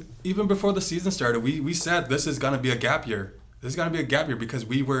always, even before the season started, we said this is going to be a gap year. This is going to be a gap year because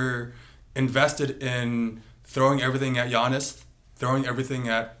we were invested in throwing everything at Giannis, throwing everything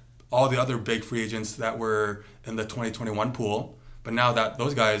at all the other big free agents that were in the 2021 pool. But now that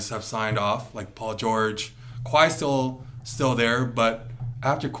those guys have signed off, like Paul George, Kawhi's still there, but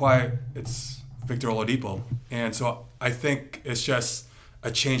after Kawhi, it's Victor Oladipo. And so I think it's just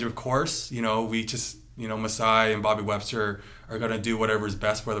a change of course. We just, Masai and Bobby Webster are going to do whatever is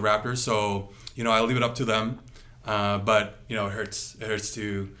best for the Raptors. So, I leave it up to them. But, it hurts. It hurts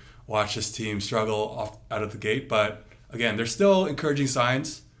to watch this team struggle out of the gate. But, again, there's still encouraging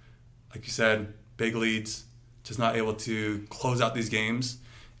signs. Like you said, big leads, just not able to close out these games.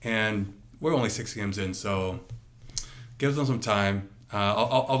 And we're only 6 games in, so Give them some time.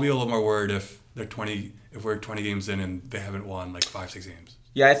 I'll be a little more worried if we're 20 games in and they haven't won like 5-6 games.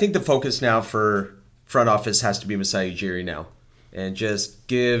 Yeah, I think the focus now for front office has to be Masai Ujiri now, and just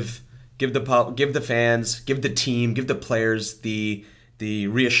give the fans, give the team, give the players the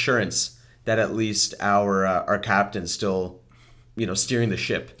reassurance that at least our captain's still, steering the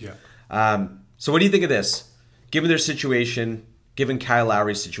ship. Yeah. So what do you think of this? Given their situation, given Kyle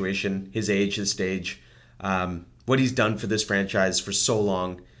Lowry's situation, his age, his stage, what he's done for this franchise for so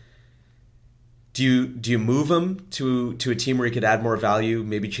long, do you move him to a team where he could add more value,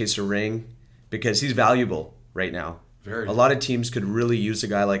 maybe chase a ring? Because he's valuable right now. Very. A lot of teams could really use a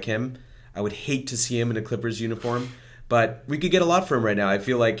guy like him. I would hate to see him in a Clippers uniform, but we could get a lot for him right now. I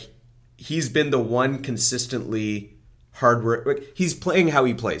feel like he's been the one consistently hard work. He's playing how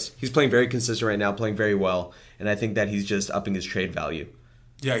he plays. He's playing very consistent right now, playing very well, and I think that he's just upping his trade value.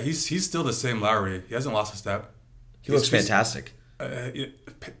 Yeah, he's still the same Lowry. He hasn't lost a step. He looks fantastic.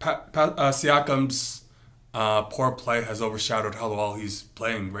 Siakam's poor play has overshadowed how well he's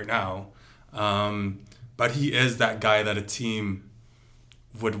playing right now. But he is that guy that a team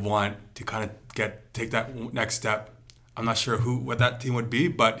would want to kind of take that next step. I'm not sure what that team would be,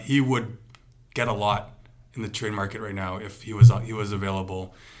 but he would get a lot in the trade market right now if he was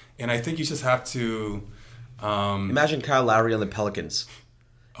available. And I think you just have to imagine Kyle Lowry on the Pelicans.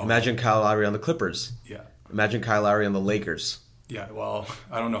 Imagine Kyle Lowry on the Clippers. Yeah. Imagine Kyle Lowry on the Lakers. Yeah, well,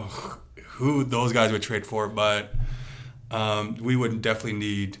 I don't know who those guys would trade for, but we would definitely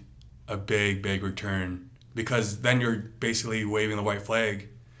need a big return, because then you're basically waving the white flag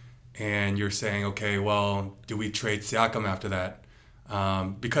and you're saying, okay, well, do we trade Siakam after that?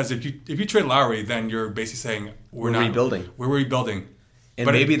 Because if you trade Lowry, then you're basically saying we're not rebuilding. We're rebuilding. And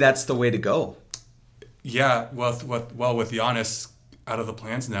but maybe that's the way to go. Yeah, well, with Giannis out of the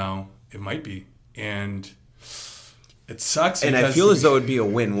plans now, it might be. And it sucks. And I feel as though it would be a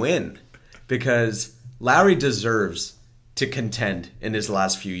win-win, because Lowry deserves to contend in his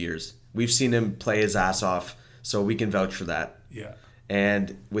last few years. We've seen him play his ass off, so we can vouch for that. Yeah.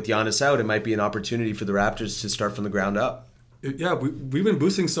 And with Giannis out, it might be an opportunity for the Raptors to start from the ground up. Yeah, we've been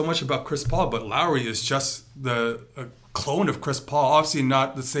boosting so much about Chris Paul, but Lowry is just a clone of Chris Paul. Obviously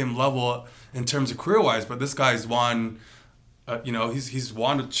not the same level in terms of career-wise, but this guy's won, he's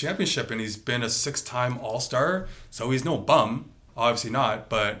won a championship and he's been a 6-time All-Star, so he's no bum. Obviously not,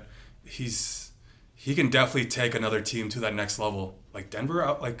 but he can definitely take another team to that next level. Like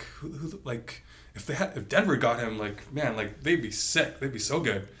Denver, if Denver got him, they'd be sick. They'd be so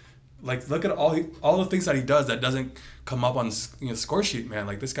good. Like, look at all the things that he does that doesn't come up on the score sheet, man.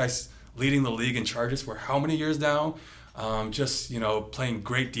 Like, this guy's leading the league in charges for how many years now? Playing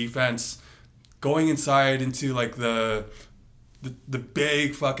great defense, going inside into like the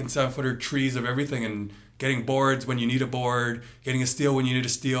big fucking 7-footer trees of everything, and getting boards when you need a board, getting a steal when you need a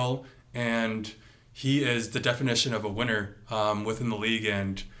steal, and he is the definition of a winner within the league.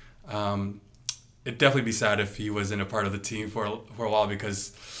 And it'd definitely be sad if he was in a part of the team for a while,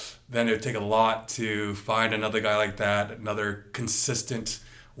 because then it would take a lot to find another guy like that, another consistent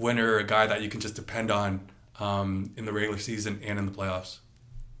winner, a guy that you can just depend on in the regular season and in the playoffs.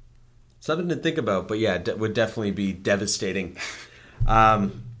 Something to think about, but yeah, it would definitely be devastating.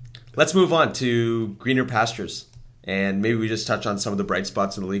 Let's move on to greener pastures, and maybe we just touch on some of the bright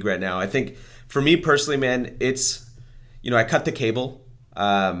spots in the league right now. I think for me personally, man, it's, I cut the cable.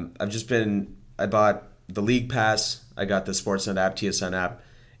 I bought the League Pass, I got the Sportsnet app, TSN app,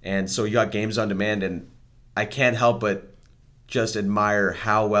 and so you got games on demand, and I can't help but just admire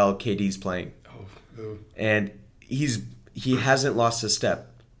how well KD's playing. Oh. And he hasn't lost a step.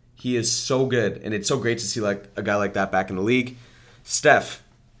 He is so good, and it's so great to see like a guy like that back in the league. Steph,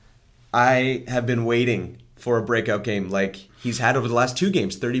 I have been waiting for a breakout game like he's had over the last 2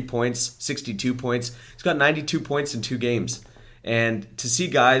 games. 30 points, 62 points. He's got 92 points in 2 games. And to see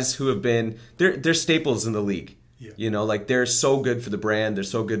guys who have been, they're staples in the league. Yeah. They're so good for the brand, they're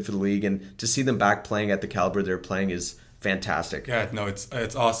so good for the league, and to see them back playing at the caliber they're playing is fantastic. Yeah, no,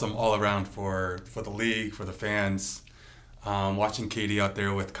 it's awesome all around for the league, for the fans. Watching KD out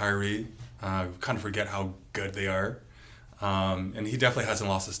there with Kyrie, kind of forget how good they are. And he definitely hasn't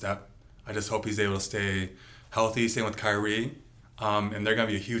lost a step. I just hope he's able to stay healthy, same with Kyrie. And they're going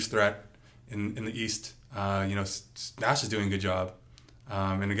to be a huge threat in the East. Nash is doing a good job.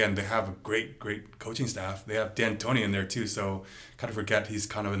 And again, they have a great coaching staff. They have D'Antoni in there too, so kind of forget he's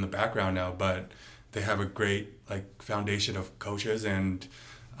kind of in the background now, but they have a great foundation of coaches, and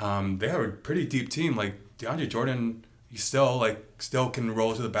they have a pretty deep team. Like DeAndre Jordan, he still can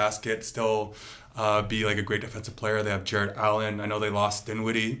roll to the basket, still be a great defensive player. They have Jared Allen. I know they lost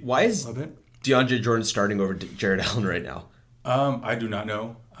Dinwiddie. Why is DeAndre Jordan starting over Jared Allen right now? I do not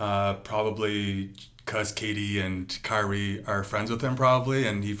know. Probably because Katie and Kyrie are friends with him, probably,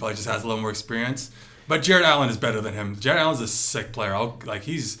 and he probably just has a little more experience. But Jared Allen is better than him. Jared Allen's a sick player.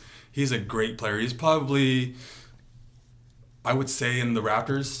 He's a great player. He's probably, I would say, in the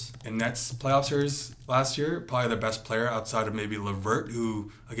Raptors and Nets playoff series last year, probably the best player outside of maybe LeVert,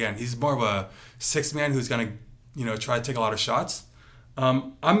 who, again, he's more of a sixth man who's going to, try to take a lot of shots.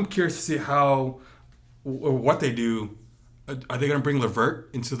 I'm curious to see how or what they do. Are they going to bring LeVert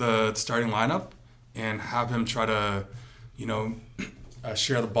into the starting lineup and have him try to,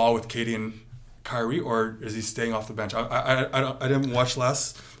 share the ball with Katie and Kyrie, or is he staying off the bench? I didn't watch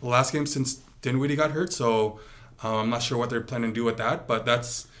the last game since Dinwiddie got hurt, so I'm not sure what they're planning to do with that. But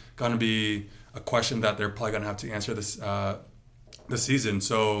that's going to be a question that they're probably going to have to answer this season.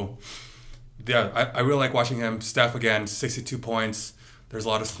 So yeah, I really like watching him. Steph, again, 62 points. There's a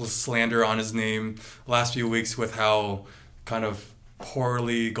lot of slander on his name the last few weeks with how kind of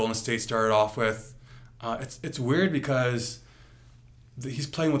poorly Golden State started off with. It's weird because he's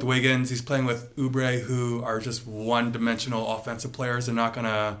playing with Wiggins, he's playing with Oubre, who are just one-dimensional offensive players. They're not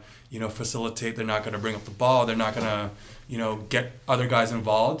gonna, facilitate. They're not gonna bring up the ball. They're not gonna, get other guys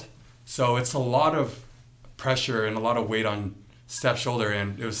involved. So it's a lot of pressure and a lot of weight on Steph's shoulder.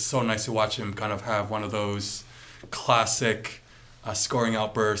 And it was so nice to watch him kind of have one of those classic scoring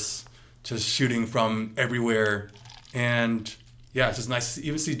outbursts, just shooting from everywhere. And yeah, it's just nice to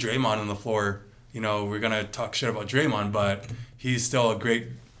even see Draymond on the floor. We're gonna talk shit about Draymond, but he's still a great,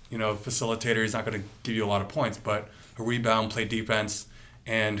 facilitator. He's not going to give you a lot of points, but a rebound, play defense,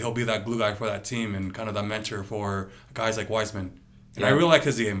 and he'll be that glue guy for that team and kind of that mentor for guys like Wiseman. And I really like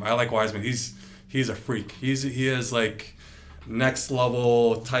his game. I like Wiseman. He's a freak. He is like next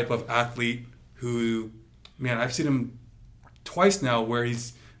level type of athlete who, man, I've seen him twice now where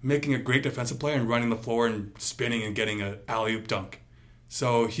he's making a great defensive play and running the floor and spinning and getting an alley-oop dunk.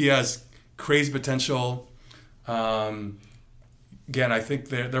 So he has crazy potential. Again, I think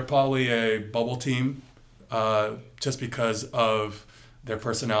they're probably a bubble team just because of their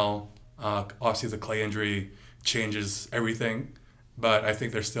personnel. Obviously, the Clay injury changes everything, but I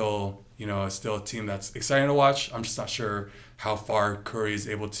think they're still, still a team that's exciting to watch. I'm just not sure how far Curry is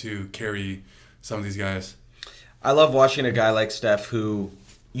able to carry some of these guys. I love watching a guy like Steph who,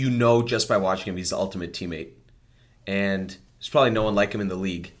 just by watching him, he's the ultimate teammate. And there's probably no one like him in the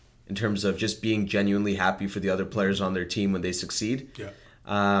league in terms of just being genuinely happy for the other players on their team when they succeed.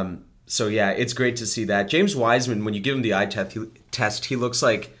 Yeah. So yeah, it's great to see that. James Wiseman, when you give him the eye test, he looks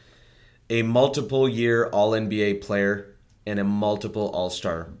like a multiple year All-NBA player and a multiple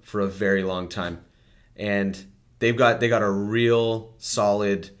All-Star for a very long time. And they got a real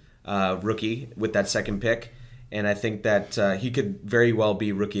solid rookie with that second pick. And I think that he could very well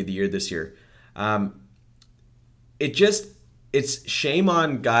be Rookie of the Year this year. It's shame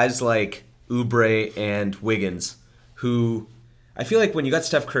on guys like Oubre and Wiggins, who I feel like when you got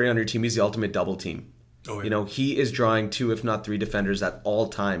Steph Curry on your team, he's the ultimate double team. Oh, yeah. He is drawing 2, if not 3 defenders at all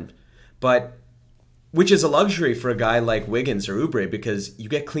times. But which is a luxury for a guy like Wiggins or Oubre because you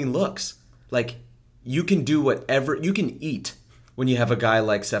get clean looks. Like, you can do whatever, you can eat when you have a guy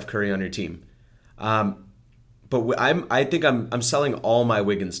like Steph Curry on your team. But I think I'm selling all my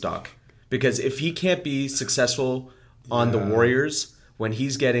Wiggins stock because if he can't be successful on the Warriors when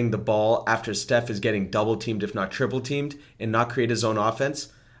he's getting the ball after Steph is getting double teamed, if not triple teamed, and not create his own offense,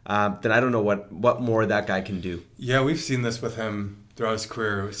 then I don't know what more that guy can do. Yeah, we've seen this with him throughout his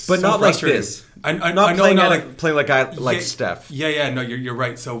career. But so not like this. Not playing like a guy like Steph. Yeah. No, you're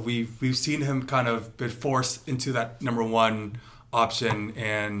right. So we've seen him kind of been forced into that number one option,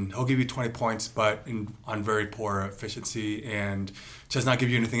 and he'll give you 20 points, but on very poor efficiency and just not give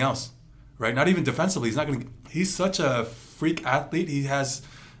you anything else. Right? Not even defensively. He's such a freak athlete. He has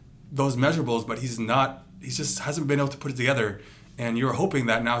those measurables, but he just hasn't been able to put it together. And you're hoping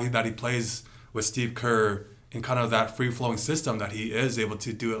that now that he plays with Steve Kerr in kind of that free-flowing system that he is able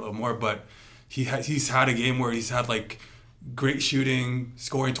to do it a little more. But he's had a game where he's had like great shooting,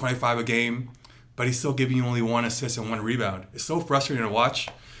 scoring 25 a game, but he's still giving you only 1 assist and 1 rebound. It's so frustrating to watch.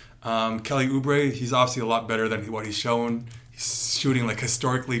 Kelly Oubre, he's obviously a lot better than what he's shown. He's shooting like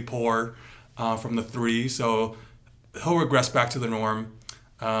historically poor from the 3, so he'll regress back to the norm.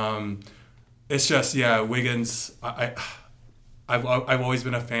 It's just, Wiggins, I've always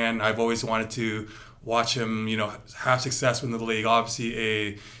been a fan. I've always wanted to watch him, have success in the league. Obviously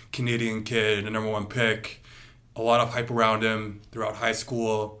a Canadian kid, a number 1 pick, a lot of hype around him throughout high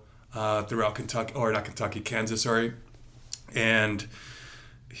school, throughout Kansas, sorry. And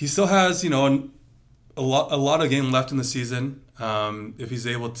he still has, a a lot of game left in the season. If he's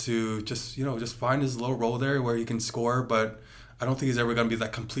able to just find his little role there where he can score, but I don't think he's ever going to be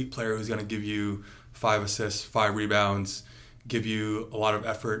that complete player who's going to give you 5 assists, 5 rebounds, give you a lot of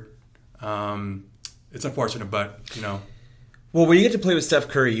effort. It's unfortunate, but Well, when you get to play with Steph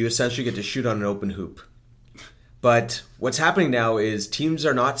Curry, you essentially get to shoot on an open hoop. But what's happening now is teams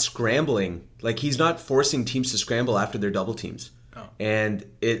are not scrambling. Like, he's not forcing teams to scramble after their double teams. Oh. And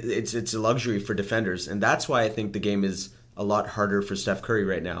it's a luxury for defenders. And that's why I think the game is a lot harder for Steph Curry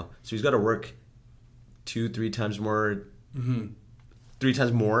right now. So he's got to work 2-3 times more, 3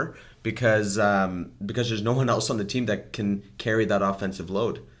 times more because there's no one else on the team that can carry that offensive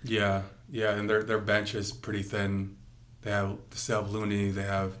load. Yeah, and their bench is pretty thin. They still have Looney, they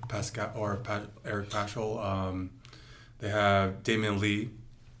have Eric Paschall, they have Damian Lee.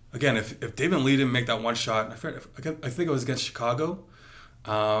 Again, if Damian Lee didn't make that one shot, I think it was against Chicago.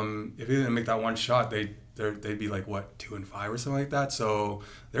 If he didn't make that one shot, they'd be like 2-5 or something like that. So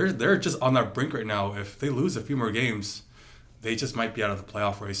they're just on that brink right now. If they lose a few more games, they just might be out of the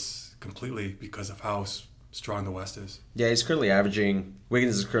playoff race completely because of how strong the West is. Yeah,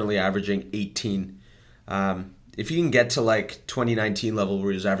 Wiggins is currently averaging 18. If he can get to 2019 level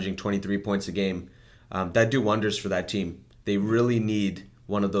where he was averaging 23 points a game, that'd do wonders for that team. They really need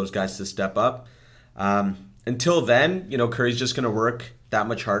one of those guys to step up. Until then, Curry's just going to work that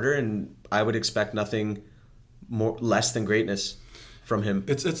much harder, and I would expect nothing less than greatness from him.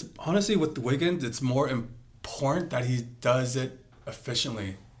 It's honestly with Wiggins, it's more important that he does it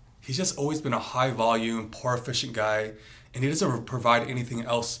efficiently. He's just always been a high volume, poor efficient guy, and he doesn't provide anything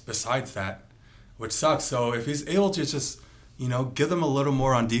else besides that, which sucks. So if he's able to just, give them a little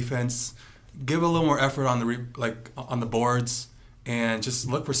more on defense, give a little more effort on the boards, and just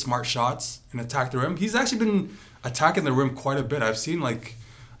look for smart shots and attack the rim. He's actually been attacking the rim quite a bit. I've seen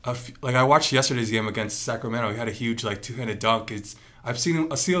I watched yesterday's game against Sacramento. He had a huge two-handed dunk. I'm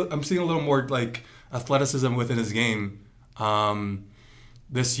seeing a little more athleticism within his game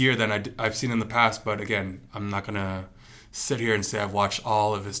this year than I've seen in the past. But again, I'm not gonna sit here and say I've watched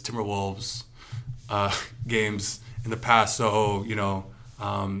all of his Timberwolves games in the past. So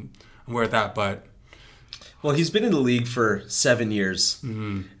I'm aware of that, but. Well, he's been in the league for 7 years,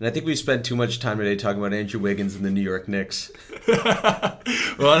 and I think we've spent too much time today talking about Andrew Wiggins and the New York Knicks. Well,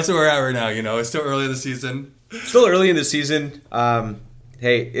 that's where we're at right now. It's still early in the season.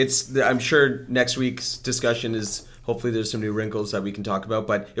 Hey, I'm sure next week's discussion is hopefully there's some new wrinkles that we can talk about.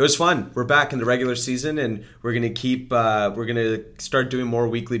 But it was fun. We're back in the regular season, and we're gonna start doing more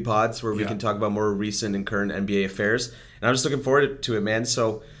weekly pods where we can talk about more recent and current NBA affairs. And I'm just looking forward to it, man.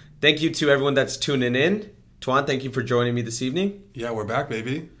 So thank you to everyone that's tuning in. Tuan, thank you for joining me this evening. Yeah, we're back,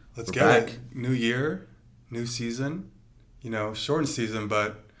 baby. Let's get it. New year, new season. Shortened season,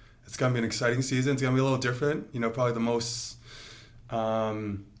 but it's going to be an exciting season. It's going to be a little different. Probably the most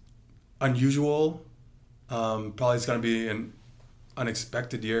unusual. Probably it's going to be an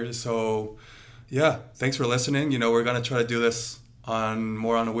unexpected year. So, yeah, thanks for listening. We're going to try to do this on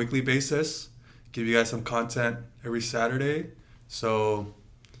a weekly basis. Give you guys some content every Saturday. So,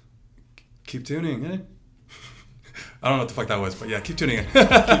 keep tuning in. I don't know what the fuck that was, but yeah, keep tuning in.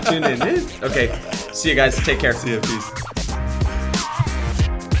 Keep tuning in. Okay. See you guys. Take care. See you. Peace.